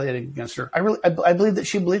retaliating against her. I believe that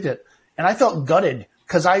she believed it. And I felt gutted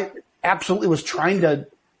because I absolutely was trying to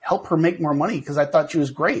help her make more money because I thought she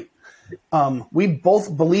was great. We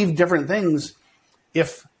both believed different things. My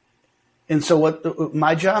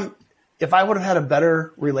job, if I would have had a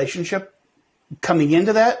better relationship coming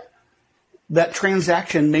into that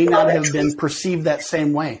transaction may not have been perceived that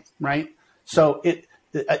same way, right? So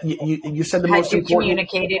you said the most important. Had you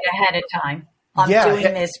communicated ahead of time? I'm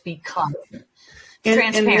doing this because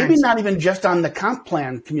and maybe not even just on the comp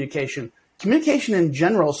plan communication in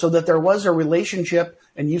general, so that there was a relationship,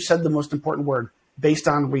 and you said the most important word, based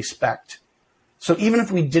on respect. So even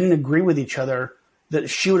if we didn't agree with each other,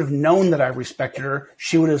 that she would have known that I respected her.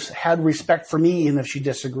 She would have had respect for me, even if she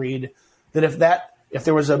disagreed. That if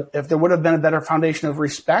there would have been a better foundation of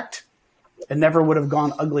respect, it never would have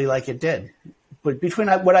gone ugly like it did. But between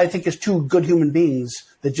what I think is two good human beings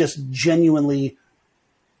that just genuinely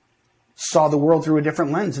saw the world through a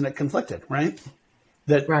different lens, and it conflicted, right?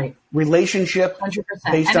 That relationship 100%.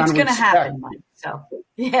 Based on respect. And it's going to happen, Mike. So,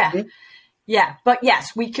 yeah. Mm-hmm. Yeah. But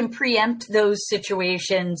yes, we can preempt those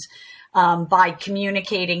situations by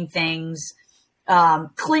communicating things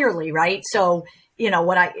clearly, right? So,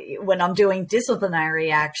 when I'm doing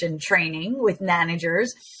disciplinary action training with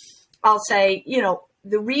managers, I'll say,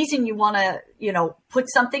 the reason you want to, put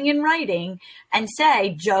something in writing and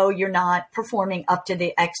say, Joe, you're not performing up to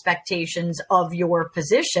the expectations of your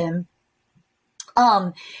position,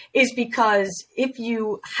 is because if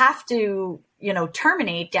you have to,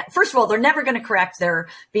 terminate, first of all, they're never going to correct their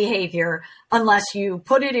behavior unless you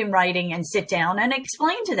put it in writing and sit down and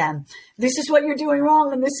explain to them, this is what you're doing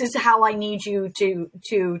wrong. And this is how I need you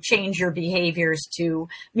to change your behaviors to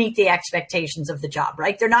meet the expectations of the job,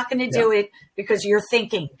 right? They're not going to do it because you're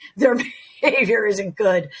thinking their behavior isn't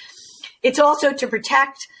good. It's also to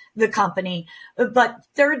protect the company. But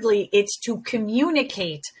thirdly, it's to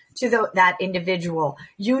communicate to that individual.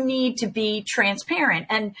 You need to be transparent.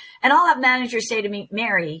 And I'll have managers say to me,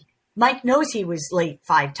 Mary, Mike knows he was late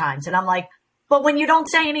 5 times. And I'm like, but when you don't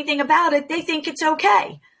say anything about it, they think it's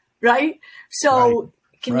okay. Right? So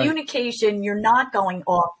communication, you're not going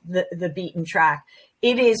off the beaten track.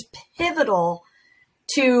 It is pivotal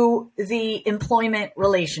to the employment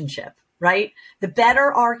relationship, right? The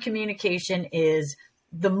better our communication is,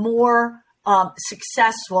 the more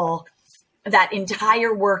successful that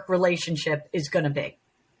entire work relationship is going to be.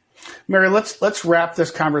 Mary, let's wrap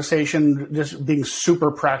this conversation just being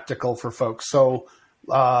super practical for folks. So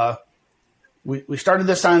we started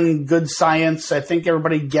this on good science. I think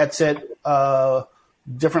everybody gets it.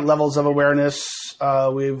 Different levels of awareness.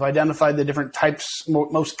 We've identified the different types,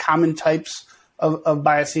 most common types of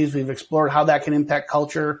biases. We've explored how that can impact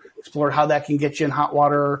culture, explored how that can get you in hot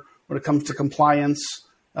water when it comes to compliance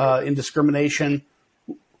and discrimination.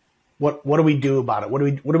 what do we do about it? What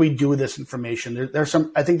do we do with this information?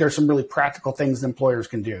 I think there's some really practical things employers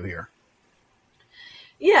can do here.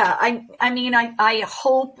 Yeah, I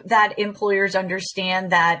hope that employers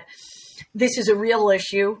understand that this is a real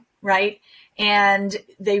issue, right? And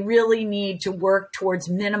they really need to work towards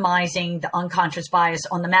minimizing the unconscious bias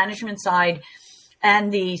on the management side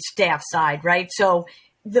and the staff side, right? So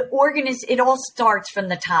it all starts from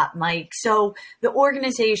the top, Mike. So the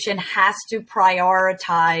organization has to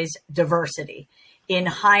prioritize diversity in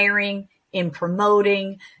hiring, in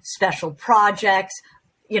promoting special projects,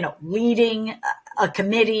 leading a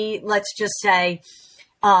committee, let's just say,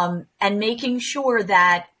 and making sure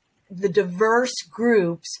that the diverse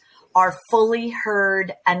groups are fully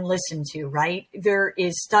heard and listened to, right? There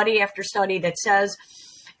is study after study that says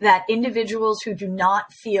that individuals who do not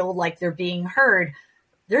feel like they're being heard,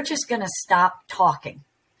 they're just going to stop talking.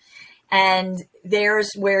 And there's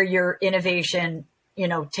where your innovation,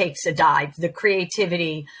 takes a dive. The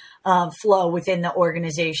creativity flow within the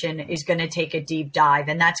organization is going to take a deep dive,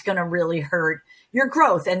 and that's going to really hurt your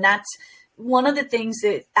growth. And that's one of the things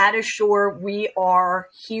that at Assure, we are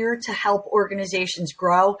here to help organizations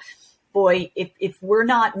grow. Boy, if we're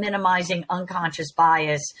not minimizing unconscious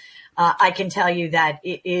bias, I can tell you that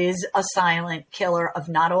it is a silent killer of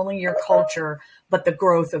not only your culture, but the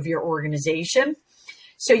growth of your organization.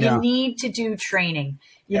 So you need to do training.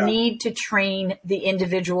 You need to train the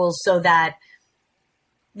individuals so that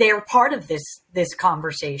they're part of this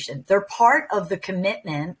conversation. They're part of the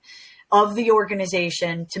commitment of the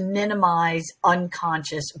organization to minimize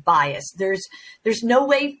unconscious bias. There's no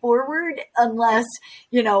way forward unless,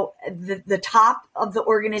 the top of the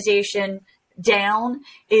organization down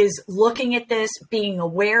is looking at this, being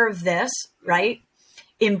aware of this, right?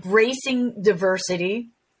 Embracing diversity,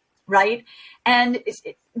 right? And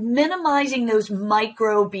minimizing those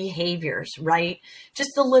micro behaviors, right?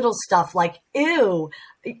 Just the little stuff like, ew,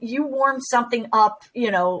 you warmed something up,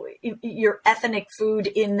 your ethnic food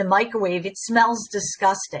in the microwave. It smells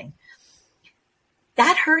disgusting.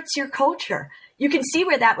 That hurts your culture. You can see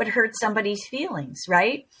where that would hurt somebody's feelings,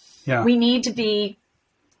 right? Yeah. We need to be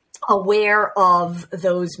aware of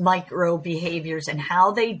those micro behaviors and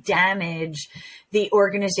how they damage the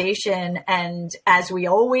organization. And as we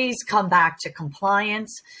always come back to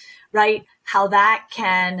compliance, right, how that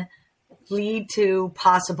can lead to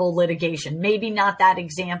possible litigation. Maybe not that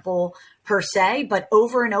example per se, but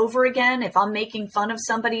over and over again, if I'm making fun of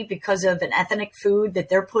somebody because of an ethnic food that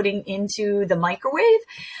they're putting into the microwave,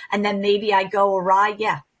 and then maybe I go awry,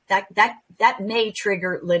 that may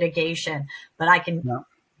trigger litigation, but I can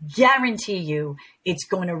guarantee you it's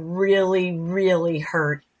going to really, really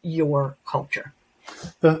hurt your culture.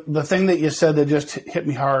 The thing that you said that just hit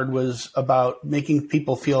me hard was about making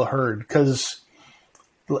people feel heard, because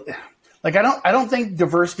I don't think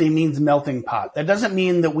diversity means melting pot. That doesn't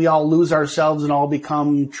mean that we all lose ourselves and all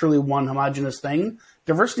become truly one homogenous thing.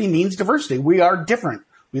 Diversity means diversity. We are different.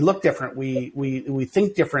 We look different. We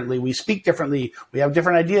think differently. We speak differently. We have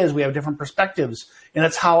different ideas. We have different perspectives. And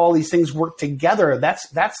that's how all these things work together. That's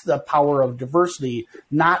the power of diversity,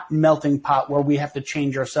 not melting pot where we have to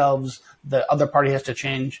change ourselves. The other party has to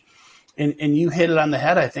change. And you hit it on the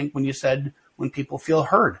head, I think, when you said when people feel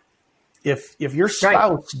heard. If your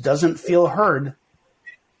spouse doesn't feel heard,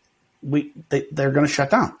 they're going to shut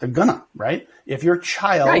down. They're gonna, right? If your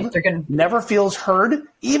child never feels heard,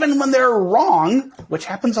 even when they're wrong, which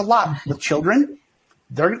happens a lot with children,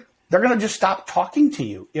 they're going to just stop talking to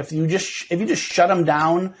you. If you just shut them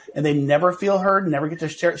down and they never feel heard, never get to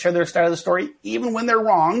share their side of the story, even when they're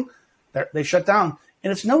wrong, they shut down.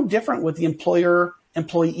 And it's no different with the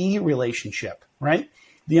employer-employee relationship, right?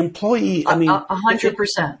 The employee,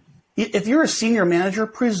 100%. If you're a senior manager,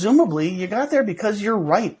 presumably you got there because you're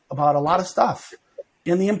right about a lot of stuff.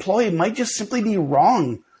 And the employee might just simply be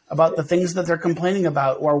wrong about the things that they're complaining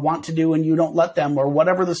about or want to do and you don't let them, or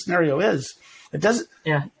whatever the scenario is. It doesn't.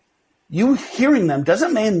 Yeah. You hearing them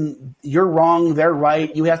doesn't mean you're wrong, they're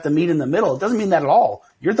right. You have to meet in the middle. It doesn't mean that at all.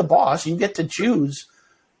 You're the boss. You get to choose.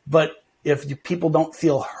 But if people don't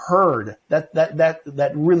feel heard,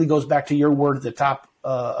 that really goes back to your word at the top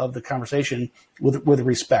of the conversation with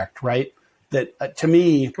respect, right? That to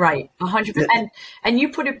me, right, 100%. And you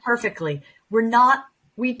put it perfectly.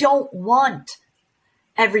 We don't want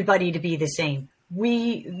everybody to be the same.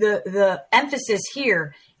 The emphasis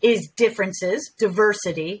here is differences,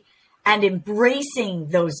 diversity, and embracing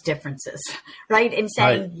those differences, right? And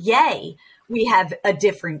saying, yay, we have a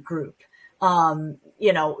different group.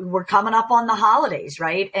 We're coming up on the holidays,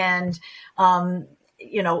 right? And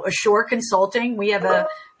Assure Consulting, we have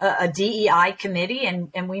a DEI committee,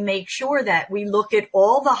 and we make sure that we look at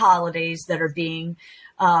all the holidays that are being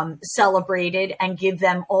celebrated and give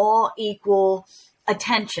them all equal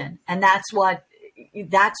attention. And that's what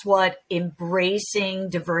embracing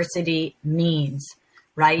diversity means,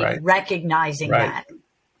 right? Recognizing that.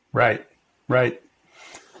 Right.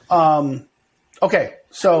 Okay.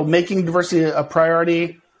 So making diversity a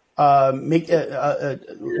priority,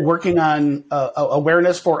 working on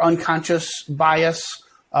awareness for unconscious bias,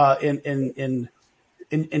 in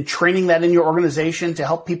training that in your organization to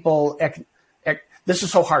help people. This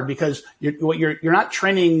is so hard because you're not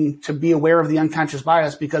training to be aware of the unconscious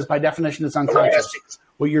bias, because by definition it's unconscious.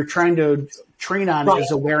 What you're trying to train on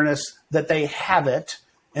is awareness that they have it,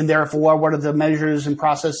 and therefore what are the measures and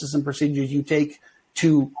processes and procedures you take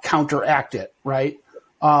to counteract it, right?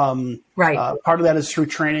 Part of that is through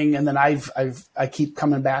training, and then I keep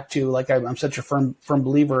coming back to, like, I'm such a firm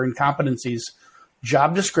believer in competencies.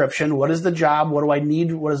 Job description. What is the job? What do I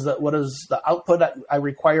need? What is the output I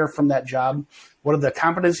require from that job? What are the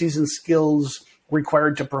competencies and skills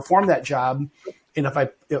required to perform that job? And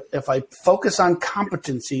if I focus on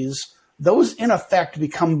competencies, those in effect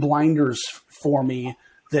become blinders for me,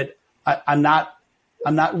 that I'm not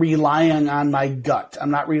relying on my gut.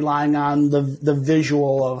 I'm not relying on the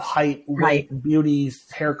visual of height, weight, beauty,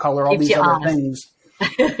 hair color, all these other things.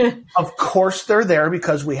 Of course, they're there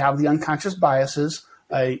because we have the unconscious biases.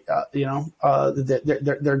 They're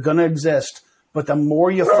going to exist. But the more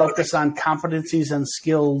you focus on competencies and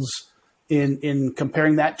skills in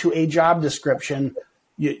comparing that to a job description,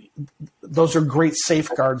 those are great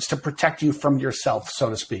safeguards to protect you from yourself, so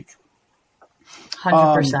to speak.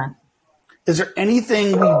 100%. Is there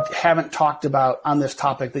anything we haven't talked about on this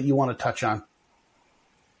topic that you want to touch on?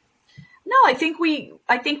 No, I think we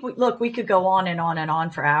look, we could go on and on and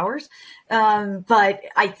on for hours. But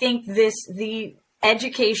I think the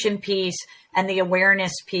education piece and the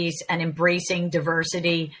awareness piece and embracing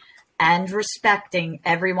diversity and respecting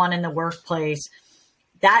everyone in the workplace,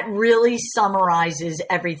 that really summarizes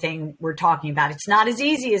everything we're talking about. It's not as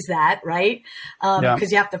easy as that, right?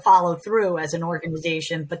 Because you have to follow through as an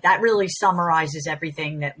organization, but that really summarizes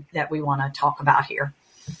everything that we want to talk about here.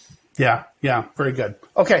 Yeah. Very good.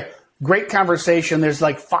 Okay. Great conversation. There's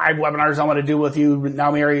like 5 webinars I want to do with you now,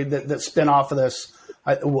 Mary, that spin off of this.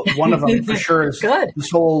 One of them for sure is this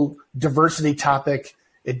whole diversity topic.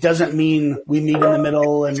 It doesn't mean we meet in the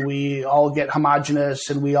middle and we all get homogenous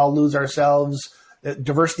and we all lose ourselves.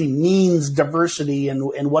 Diversity means diversity,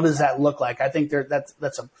 and what does that look like? I think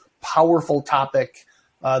that's a powerful topic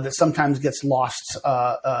that sometimes gets lost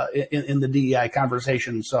in the DEI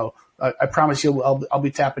conversation. So I promise you, I'll be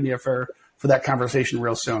tapping you for that conversation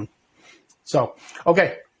real soon. So,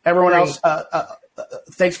 okay, everyone else,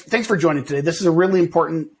 thanks for joining today. This is a really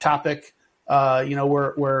important topic.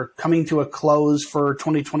 We're coming to a close for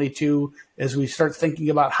 2022 as we start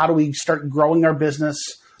thinking about how do we start growing our business.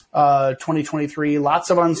 2023, lots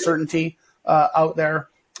of uncertainty out there,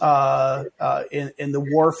 and the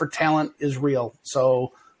war for talent is real.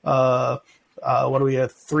 So, what are we at?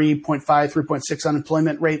 3.5, 3.6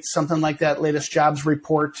 unemployment rate, something like that. Latest jobs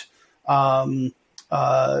report.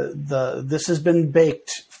 This has been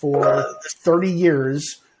baked for 30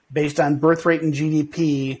 years based on birth rate and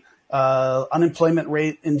GDP, unemployment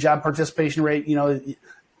rate and job participation rate.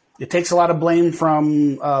 It takes a lot of blame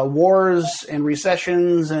from wars and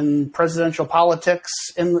recessions and presidential politics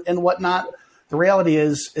and whatnot. The reality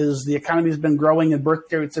is the economy has been growing and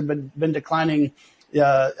birth rates have been declining.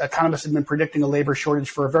 Economists have been predicting a labor shortage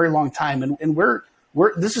for a very long time, and we're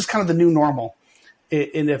this is kind of the new normal.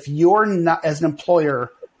 And if you're not, as an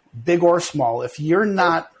employer, big or small, if you're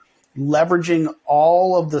not leveraging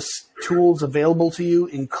all of the tools available to you,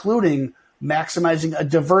 including maximizing a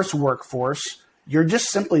diverse workforce, you're just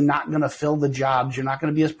simply not going to fill the jobs. You're not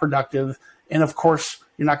going to be as productive. And of course,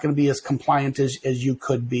 you're not going to be as compliant as you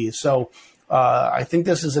could be. So I think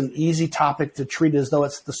this is an easy topic to treat as though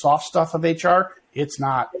it's the soft stuff of HR. It's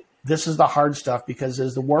not. This is the hard stuff, because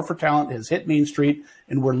as the war for talent has hit Main Street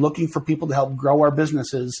and we're looking for people to help grow our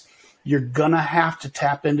businesses, you're going to have to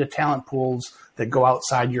tap into talent pools that go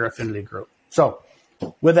outside your affinity group. So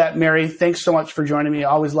with that, Mary, thanks so much for joining me.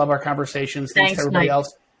 I always love our conversations. Thanks to everybody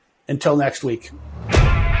else. Until next week.